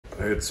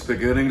It's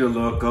beginning to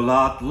look a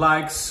lot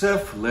like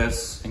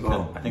syphilis.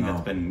 I think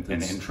that's been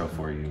an intro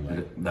for you.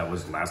 Like. That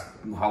was last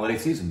holiday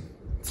season.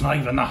 It's not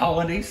even the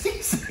holiday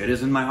season. It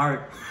is in my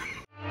heart.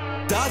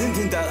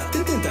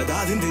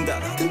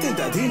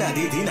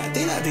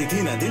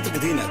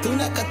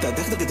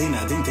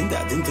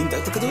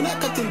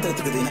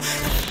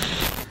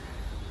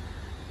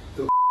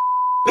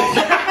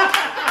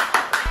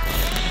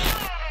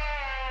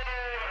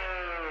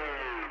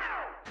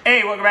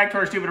 Hey, welcome back to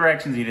our Stupid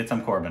Directions Edits.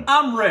 I'm Corbin.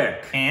 I'm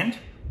Rick. And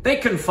they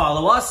can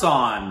follow us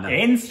on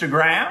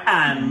Instagram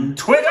and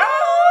Twitter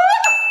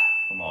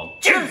from all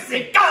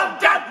juicy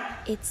content.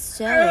 It's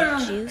so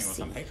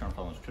juicy.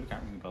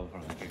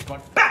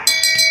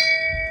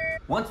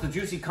 Once the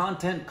juicy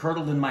content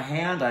curdled in my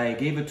hand, I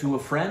gave it to a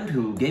friend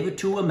who gave it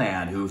to a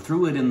man who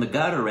threw it in the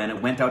gutter and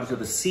it went out into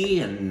the sea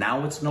and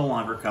now it's no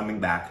longer coming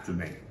back to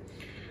me.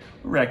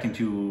 We're reacting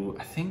to,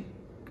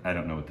 I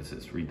don't know what this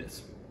is. Read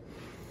this.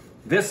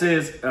 This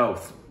is,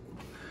 Pallivaalu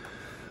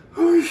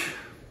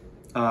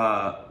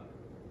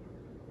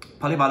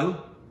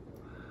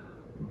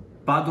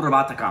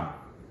Bhadravattakam.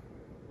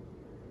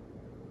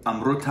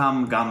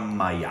 Amrutam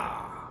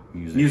Gamaya.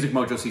 Music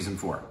Mojo Season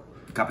 4.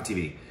 Kappa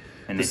TV.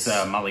 And it's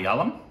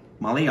Malayalam?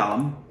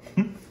 Malayalam.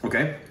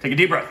 Okay. Take a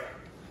deep breath.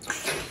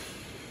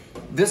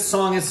 This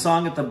song is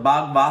sung at the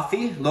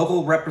Bhagavathi,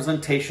 local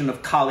representation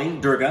of Kali,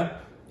 Durga,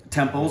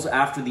 temples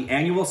after the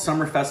annual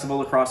summer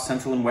festival across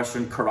central and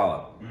western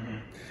Kerala.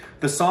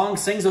 The song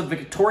sings of the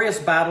victorious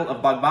battle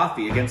of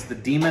Bhagavathi against the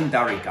demon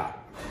Darika.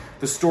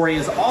 The story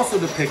is also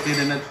depicted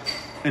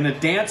in a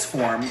dance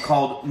form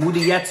called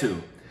Mudiyettu,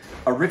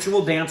 a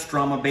ritual dance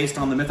drama based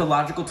on the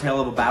mythological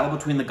tale of a battle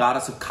between the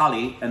goddess of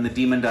Kali and the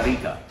demon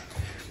Darika.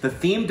 The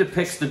theme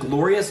depicts the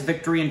glorious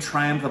victory and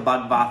triumph of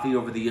Bhagavathi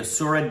over the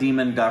Asura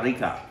demon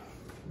Darika.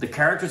 The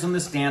characters in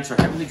this dance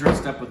are heavily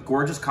dressed up with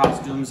gorgeous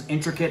costumes,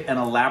 intricate and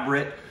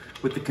elaborate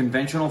with the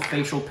conventional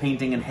facial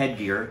painting and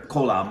headgear,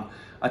 kolam,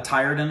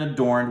 attired and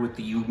adorned with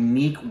the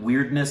unique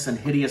weirdness and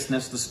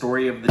hideousness. The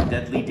story of the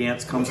deadly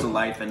dance comes to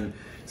life and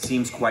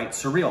seems quite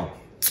surreal.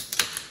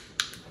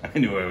 I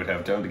knew I would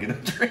have time to get a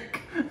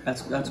drink.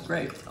 That's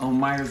great. Oh,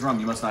 Myers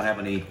rum. You must not have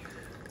any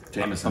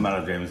Jameson. I'm out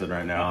of Jameson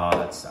right now. Oh,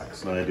 that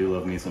sucks. But I do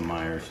love me some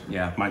Myers.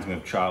 Yeah. Reminds me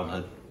of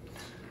childhood.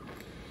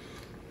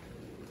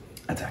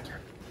 That's accurate.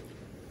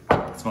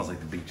 It smells like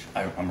the beach.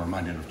 I'm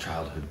reminded of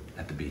childhood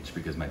at the beach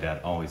because my dad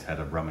always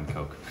had a rum and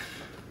Coke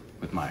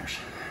with Myers.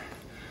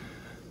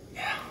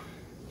 Yeah.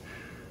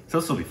 So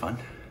this will be fun.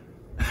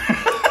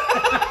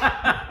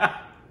 That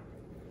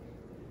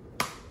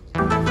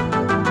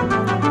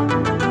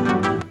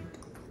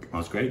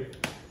was great.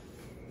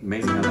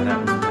 Amazing how that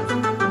happens.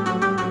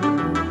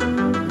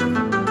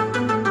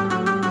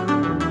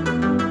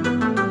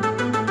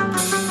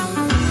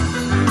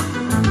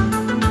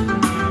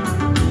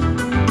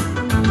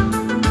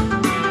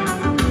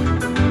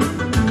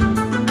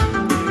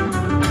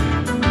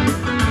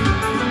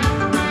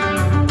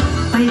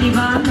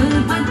 Pallivaalu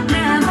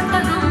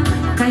Bhadravattakam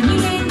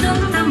kayilendum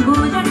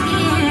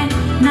tamboorante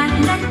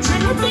nalla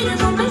chanathil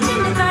mumbai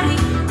chennu kali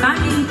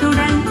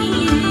thudanni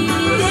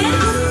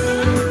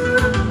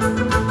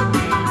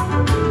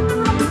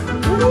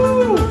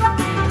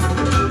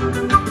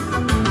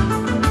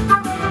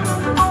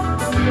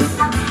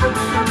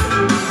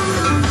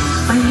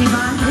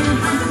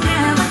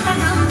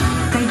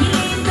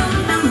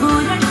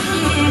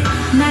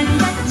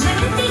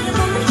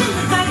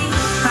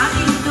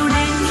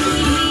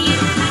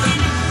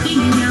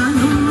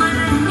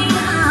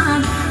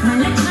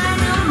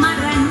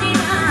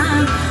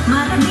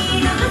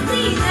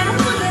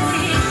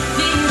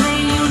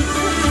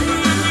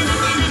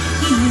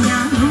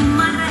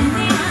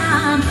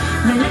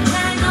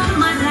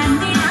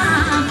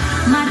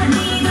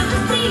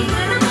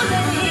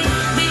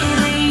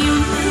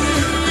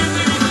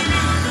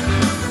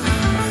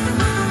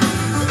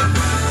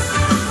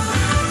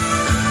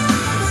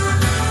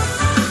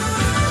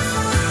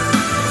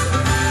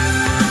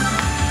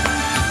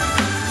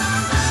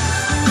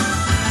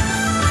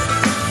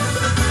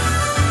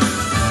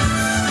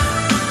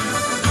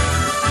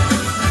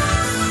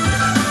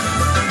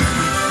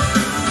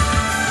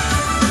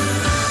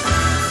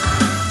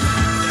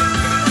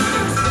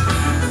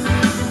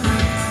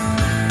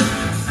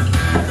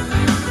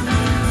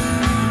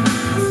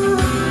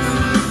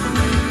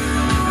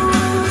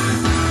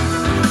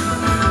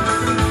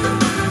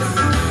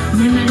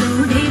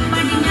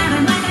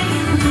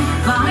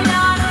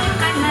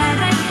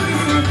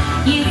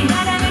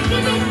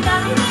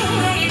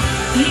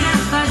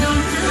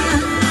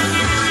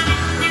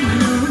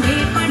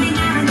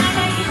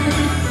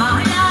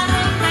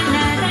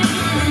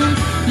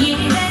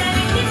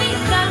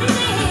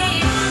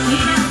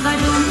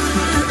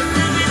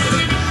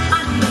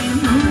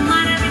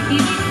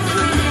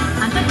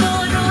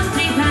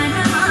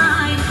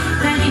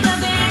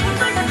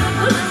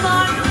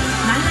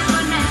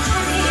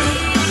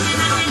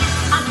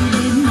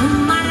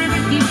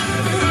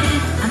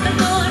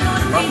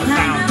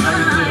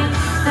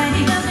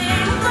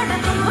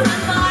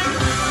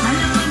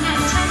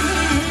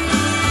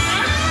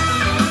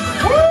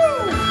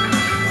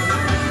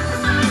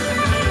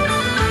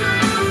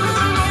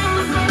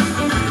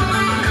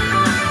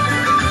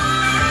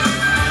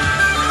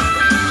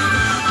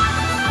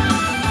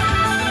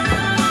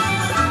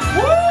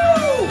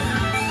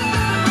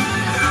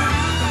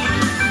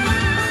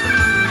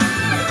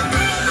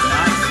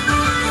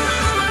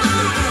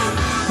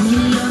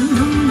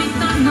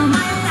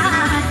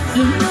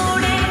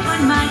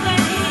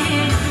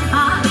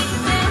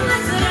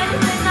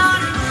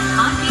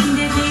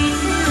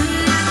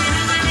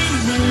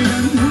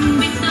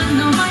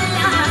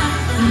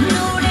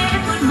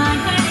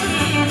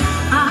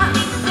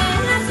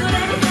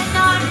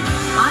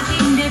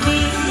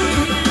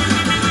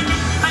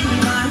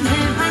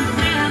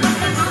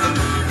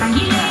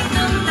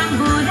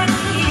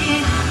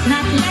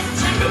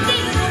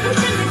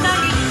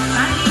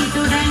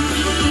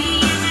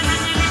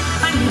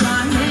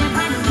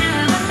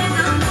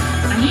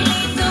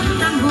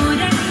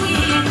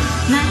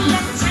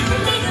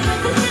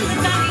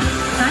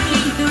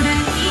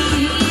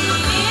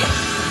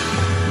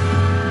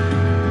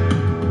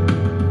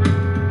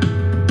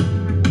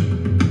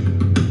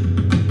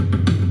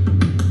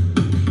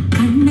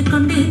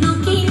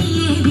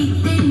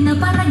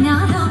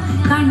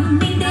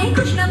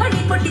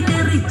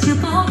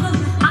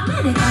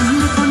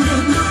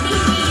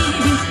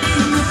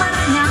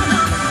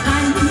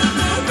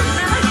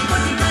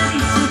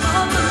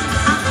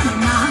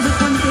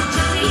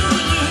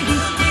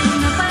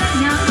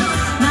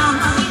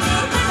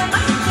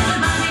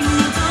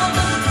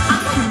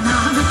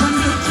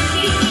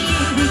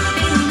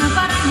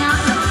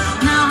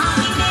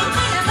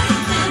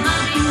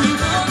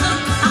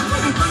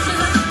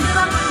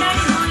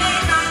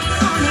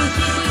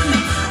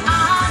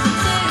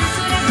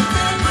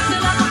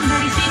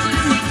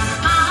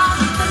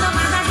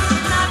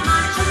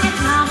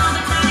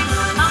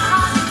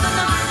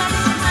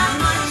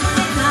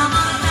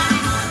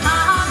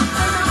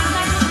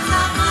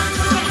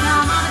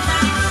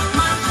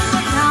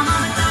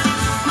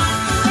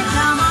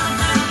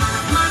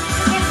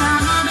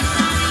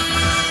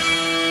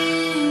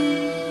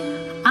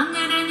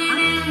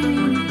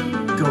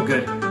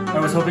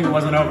was hoping it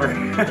wasn't over.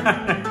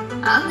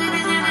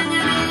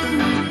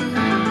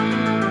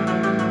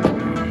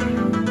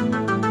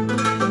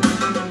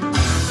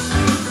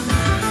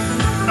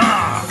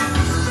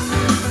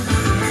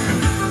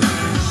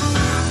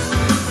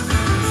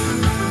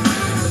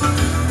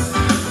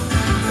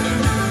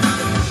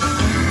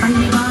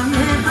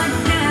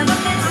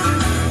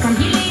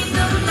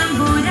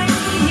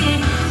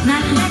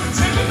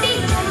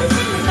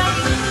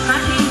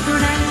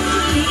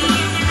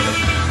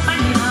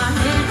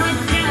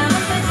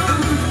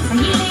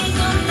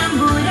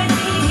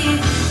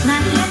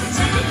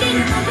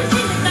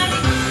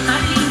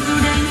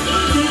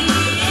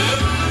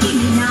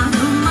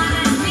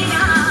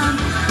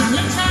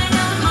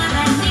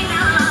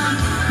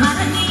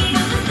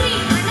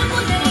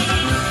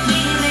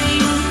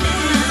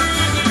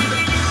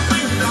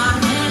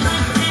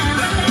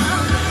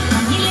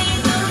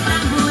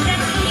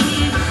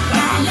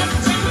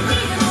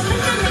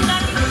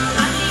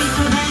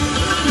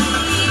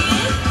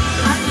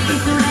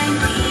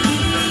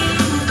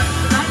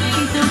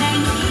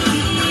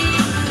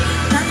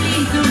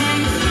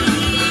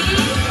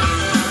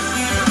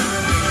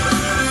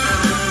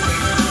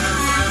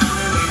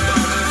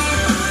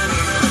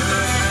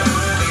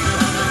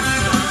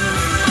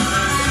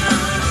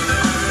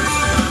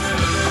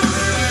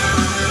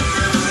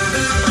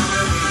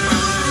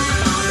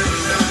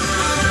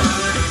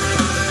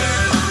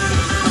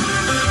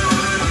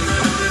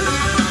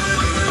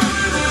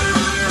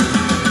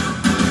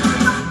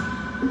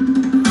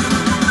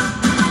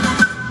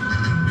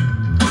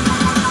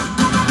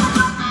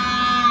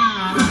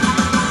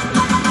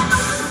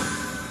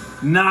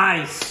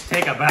 Nice.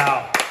 Take a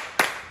bow.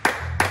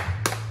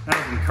 That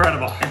was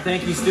incredible. And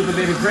thank you, Stupid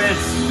Baby Prince.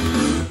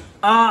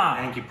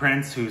 Thank you,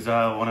 Prince, who's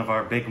one of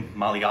our big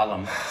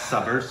Malayalam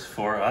subbers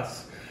for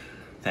us.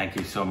 Thank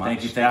you so much.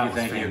 Thank you, That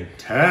thank you. was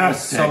That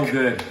was fantastic. so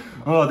good.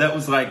 Oh, that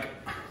was like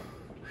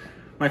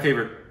my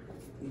favorite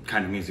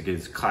kind of music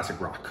is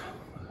classic rock.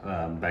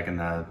 Back in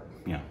the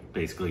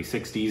basically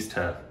 60s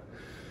to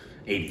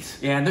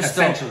 80s. Yeah, and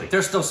essentially.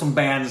 there's still some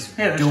bands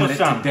there's doing still it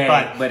some,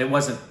 today, but it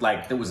wasn't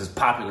like it was as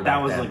popular. That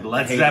back was then. like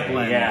Led Heyday,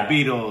 Zeppelin, yeah. the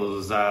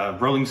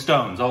Beatles, Rolling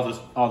Stones,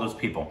 all those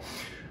people.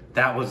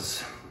 That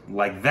was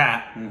like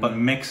that, but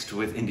mixed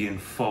with Indian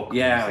folk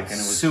Yeah, music, and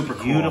it was super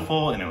cool.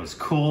 beautiful, and it was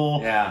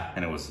cool, Yeah.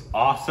 and it was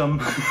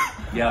awesome.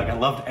 Yeah. Like I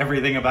loved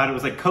everything about it. It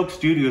was like Coke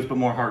Studios, but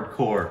more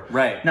hardcore.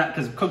 Right. Not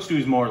because Coke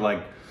Studios is more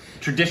like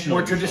traditional,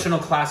 More traditional,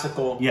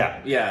 classical.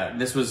 Yeah. Yeah.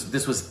 This was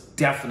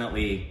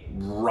definitely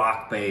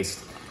rock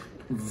based.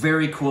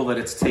 Very cool that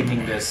it's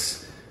taking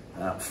this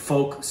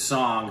folk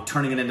song,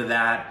 turning it into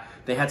that.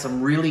 They had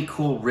some really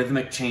cool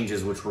rhythmic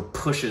changes, which were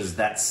pushes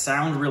that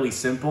sound really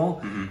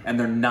simple, and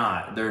they're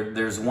not.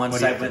 There's one What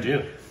do you have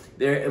segment.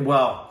 to do?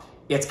 Well,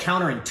 it's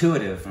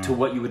counterintuitive to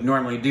what you would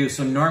normally do.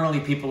 So normally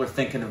people are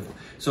thinking of.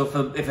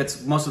 So if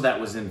it's most of that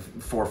was in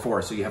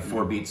 4/4, so you have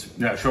 4 beats.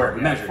 Yeah, sure.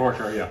 Yeah, measured. for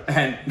sure, yeah.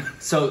 And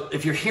so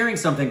if you're hearing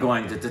something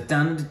going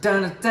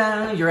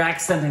da-da-dun-da-dun-da-dun, you're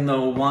accenting the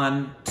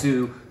 1,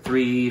 2,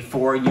 3,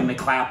 4. You may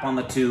clap on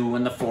the 2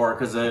 and the 4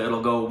 because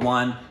it'll go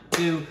 1,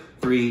 2,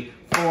 3,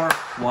 4,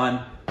 1,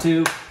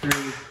 2, 3,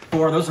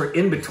 4. Those are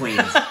in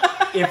betweens.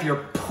 If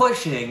you're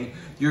pushing,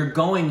 you're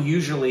going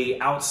usually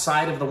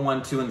outside of the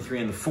 1, 2, and 3,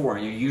 and the 4,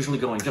 and you're usually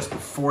going just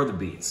before the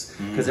beats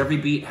because every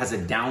beat has a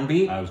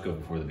downbeat I always go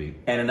before the beat.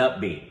 and an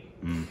upbeat.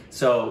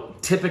 So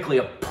typically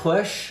a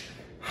push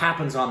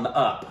happens on the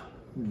up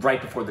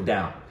right before the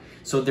down.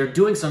 So they're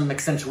doing some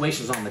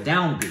accentuations on the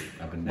downbeat.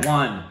 Up and down.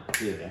 1,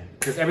 2,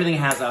 because everything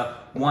has a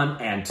 1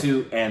 and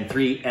 2 and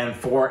 3 and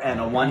 4 and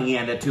a 1E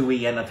and a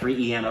 2E and a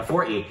 3E and a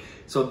 4E.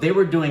 So they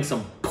were doing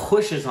some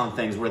pushes on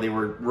things where they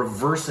were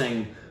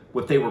reversing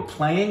what they were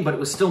playing, but it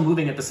was still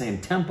moving at the same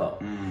tempo.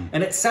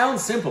 And it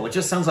sounds simple. It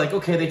just sounds like,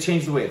 okay, they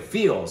changed the way it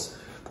feels.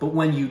 But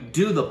when you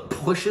do the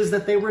pushes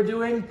that they were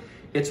doing,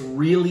 it's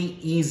really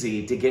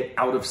easy to get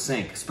out of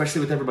sync, especially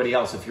with everybody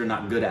else if you're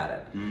not good at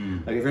it.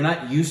 Like if you're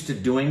not used to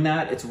doing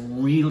that, it's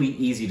really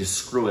easy to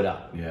screw it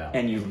up. Yeah.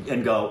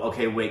 And go,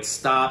 okay, wait,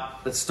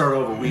 stop. Let's start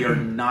over. We are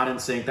not in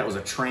sync. That was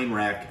a train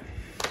wreck.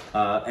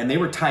 And they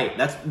were tight.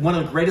 That's one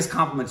of the greatest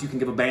compliments you can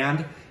give a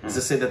band is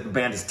to say that the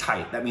band is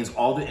tight. That means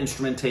all the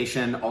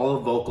instrumentation, all the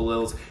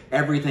vocals,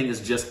 everything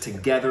is just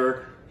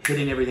together,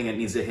 hitting everything it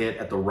needs to hit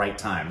at the right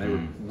time. They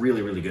were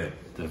really, really good.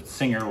 The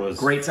singer was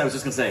Great. I was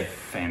just going to say,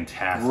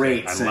 fantastic.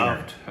 Great I singer.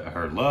 loved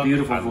her look.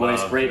 Beautiful I voice,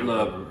 loved great her,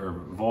 look. Her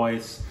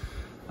voice.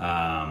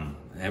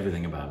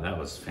 Everything about it. That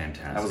was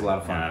fantastic. That was a lot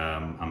of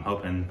fun. I'm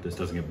hoping this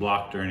doesn't get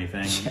blocked or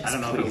anything. Yes, I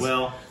don't know if it please.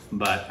 will,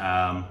 but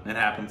it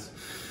happens.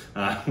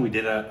 We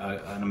did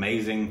an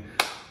amazing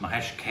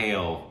Mahesh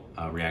Kale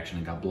reaction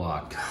and got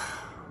blocked,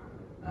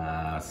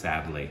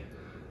 sadly.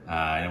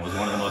 And it was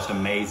one of the most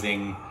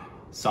amazing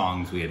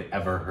songs we had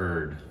ever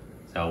heard.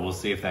 So we'll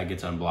see if that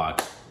gets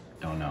unblocked.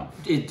 Don't know.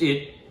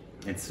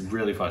 It's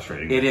really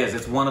frustrating. It is.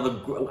 It's one of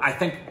the. I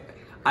think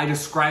I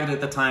described it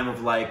at the time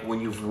of like when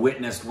you've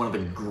witnessed one of the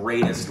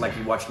greatest, like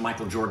you watched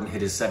Michael Jordan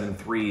hit his 7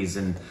 threes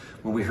and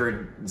when we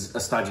heard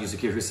Astaji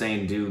Yuzuki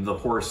Hussein do the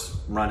horse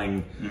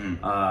running.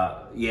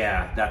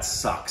 Yeah, that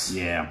sucks.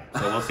 Yeah.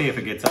 So we'll see if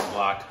it gets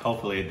unblocked.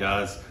 Hopefully it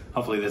does.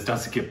 Hopefully this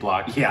doesn't get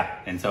blocked. Yeah.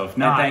 And so if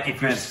not, thank you,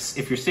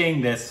 if you're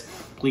seeing this,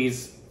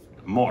 please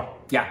more.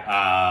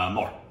 Yeah.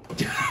 More.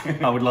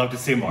 I would love to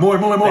see more.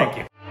 More. Thank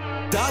you.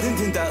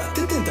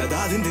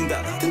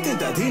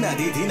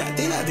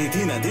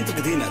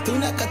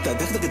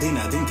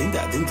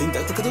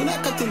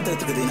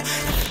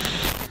 Dina